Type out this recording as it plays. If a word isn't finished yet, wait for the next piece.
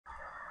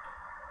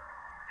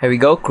Here we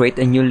go. Create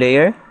a new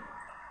layer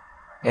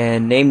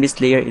and name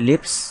this layer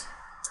ellipse,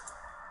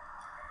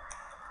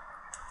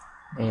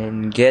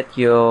 and get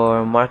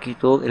your marquee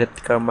tool,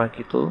 elliptical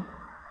marquee tool,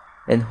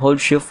 and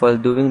hold shift while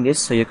doing this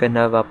so you can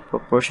have a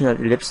proportional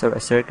ellipse or a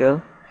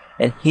circle,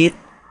 and hit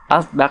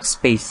Alt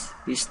backspace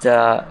is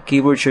the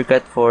keyboard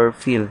shortcut for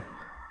fill,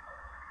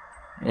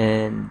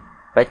 and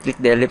right click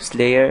the ellipse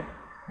layer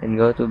and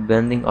go to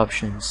blending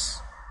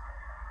options.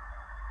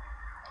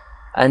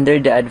 Under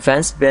the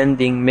advanced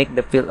blending, make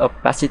the fill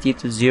opacity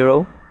to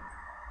 0.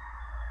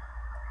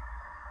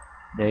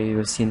 There you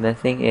will see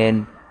nothing,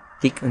 and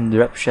click on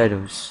drop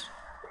shadows.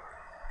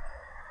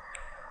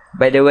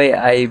 By the way,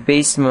 I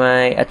base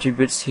my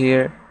attributes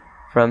here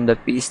from the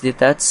PSD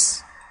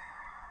Tats,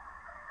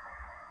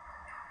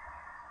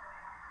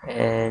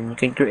 and you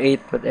can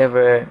create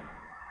whatever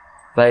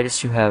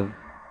values you have,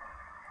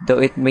 though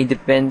it may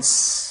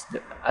depends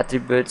the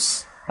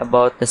attributes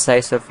about the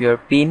size of your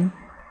pin,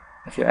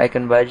 of your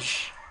icon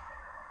badge,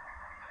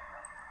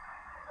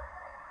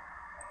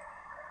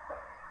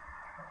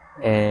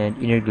 and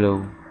inner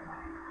glow.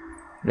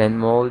 Blend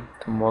mode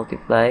to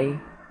multiply,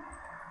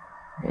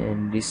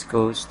 and this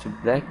goes to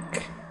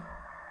black.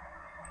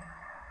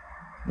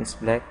 This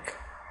black.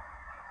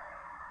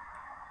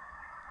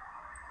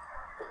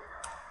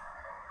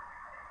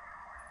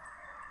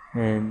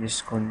 And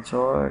this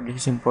contour,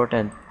 this is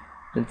important,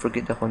 don't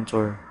forget the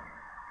contour.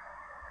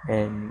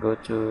 And go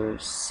to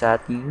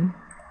satin,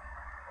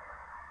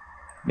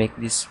 make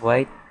this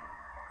white,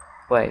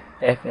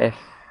 FF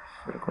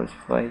for the color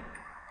white,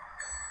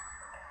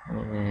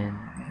 and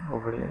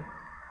overlay,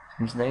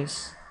 seems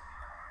nice.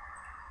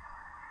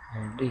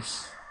 And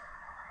this,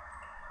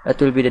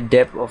 that will be the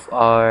depth of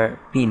our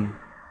pin.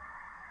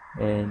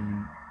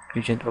 And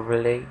gradient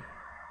overlay,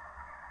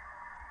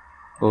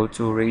 go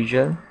to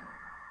radial,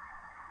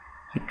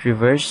 hit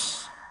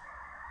reverse,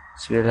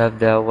 so we'll have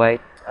the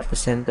white at the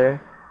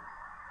center.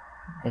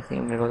 I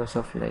think I'm gonna go to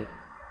soft light.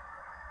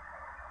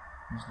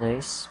 It's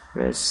nice.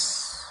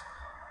 Press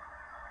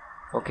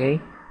OK,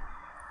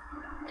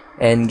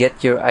 and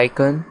get your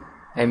icon,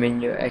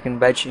 your icon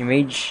badge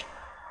image.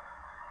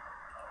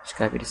 Just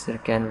copy this to the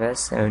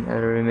canvas, and I'll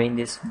rename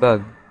this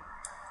bug,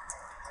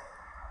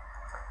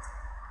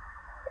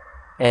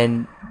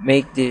 and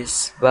make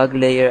this bug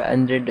layer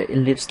under the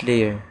ellipse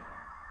layer,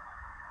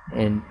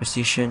 and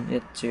position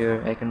it to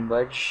your icon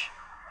badge.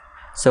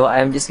 So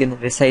I'm just gonna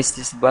resize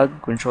this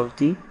bug, Control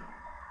T,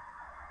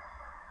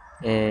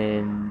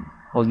 and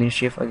holding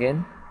shift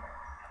again,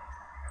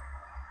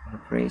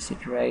 and place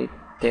it right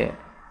there.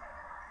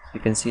 You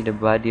can see the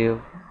body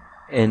of,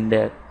 and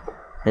the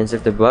hands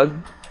of the bug.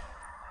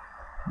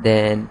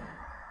 Then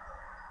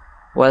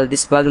while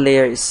this bug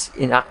layer is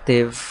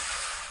inactive,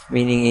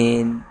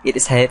 meaning it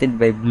is highlighted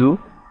by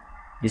blue,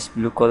 this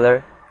blue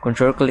color,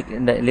 control click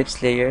in the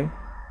ellipse layer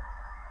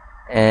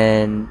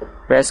and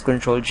press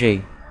Ctrl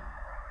J.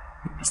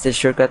 It's the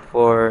shortcut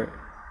for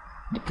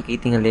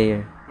duplicating a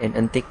layer, and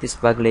untick this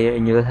bug layer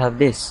and you will have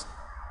this.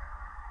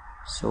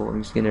 So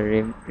I'm just gonna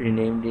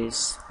rename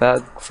this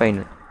bug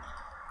final.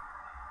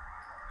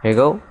 There you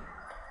go.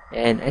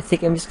 And I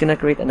think I'm just gonna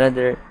create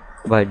another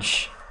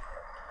badge.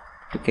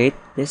 Duplicate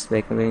this by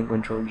clicking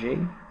Ctrl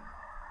J,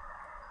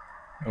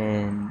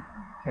 and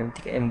I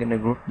think I'm gonna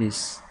group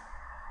this.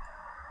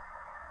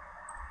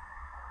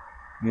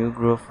 New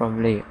group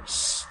from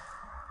layers,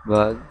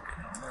 bug,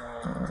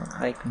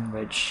 icon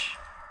badge,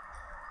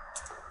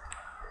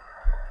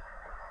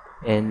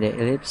 and the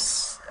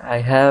ellipse.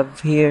 I have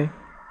here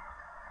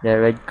the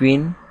red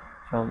queen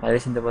from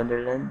Alice in the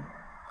Wonderland.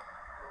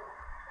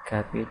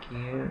 Copy it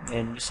here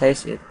and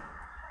resize it.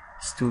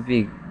 It's too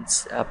big,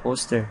 it's a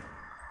poster.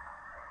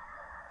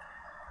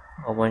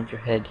 I want your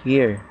head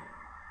here.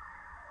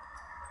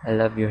 I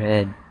love your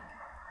head.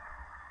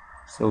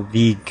 So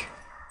big.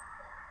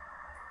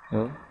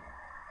 Oh.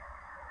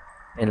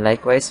 And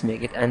likewise,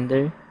 make it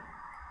under.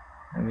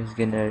 I'm just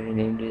gonna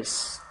rename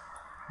this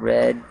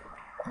Red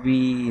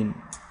Queen.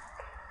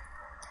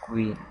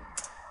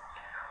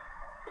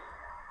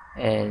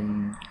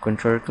 And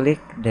control click,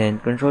 then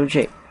Control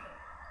J.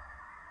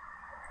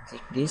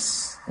 Take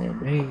this, and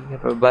there you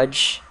have our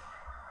badge.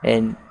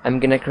 And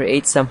I'm gonna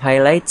create some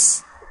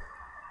highlights.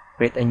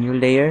 Create a new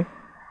layer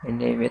and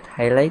name it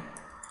highlight.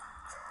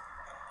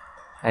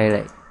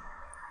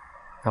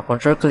 Now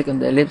control click on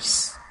the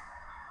ellipse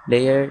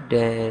layer,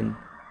 then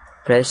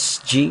press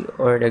G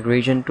or the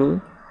gradient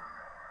tool,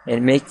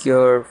 and make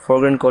your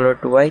foreground color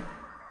to white,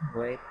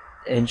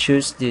 and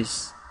choose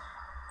this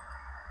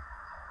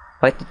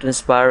white to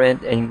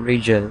transparent and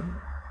radial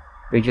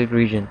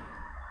gradient,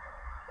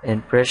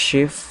 and press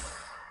shift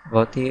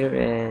about here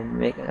and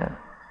make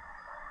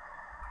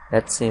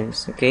that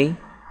seems okay.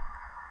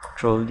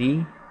 Control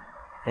D,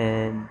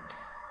 and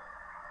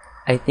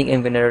I think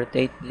I'm gonna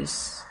rotate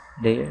this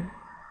layer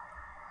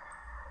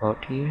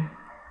out here.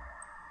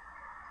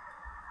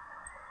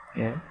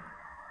 Yeah.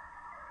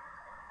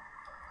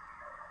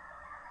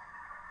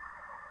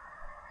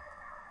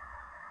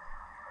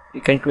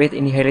 You can create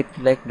any highlight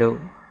you like though.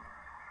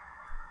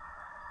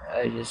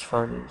 I just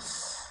found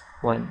this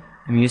one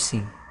I'm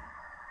using.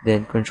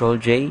 Then Control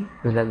J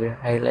will have a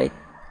highlight,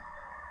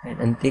 and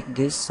untick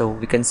this so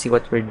we can see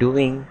what we're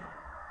doing.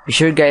 Be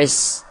sure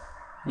guys,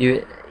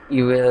 you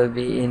will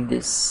be in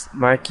this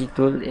marquee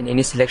tool, in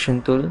any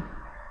selection tool,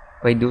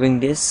 by doing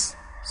this.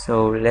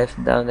 So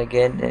left down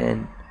again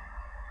and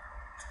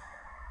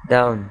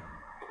down.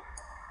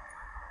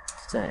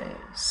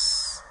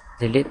 Nice.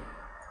 Delete.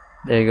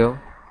 There you go.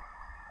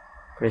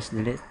 Press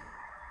delete.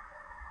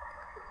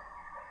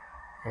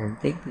 And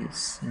take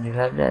this, and you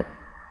have that.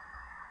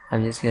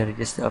 I'm just gonna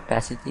reduce the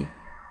opacity.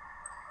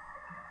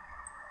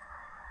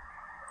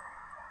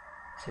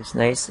 So it's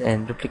nice,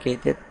 and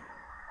duplicate it.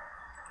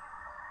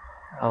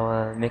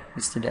 I'll make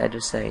this to the other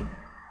side.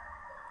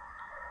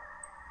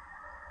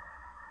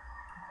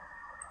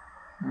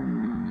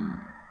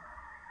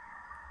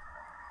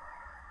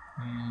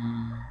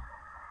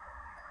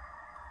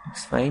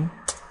 Looks fine.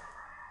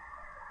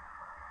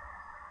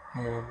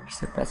 And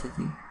reduce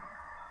opacity.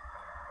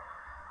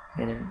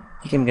 And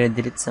I think I'm gonna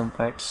delete some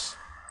parts.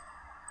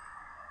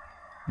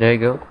 There you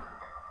go.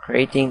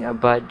 Creating a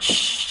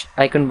badge,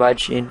 icon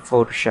badge in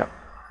Photoshop.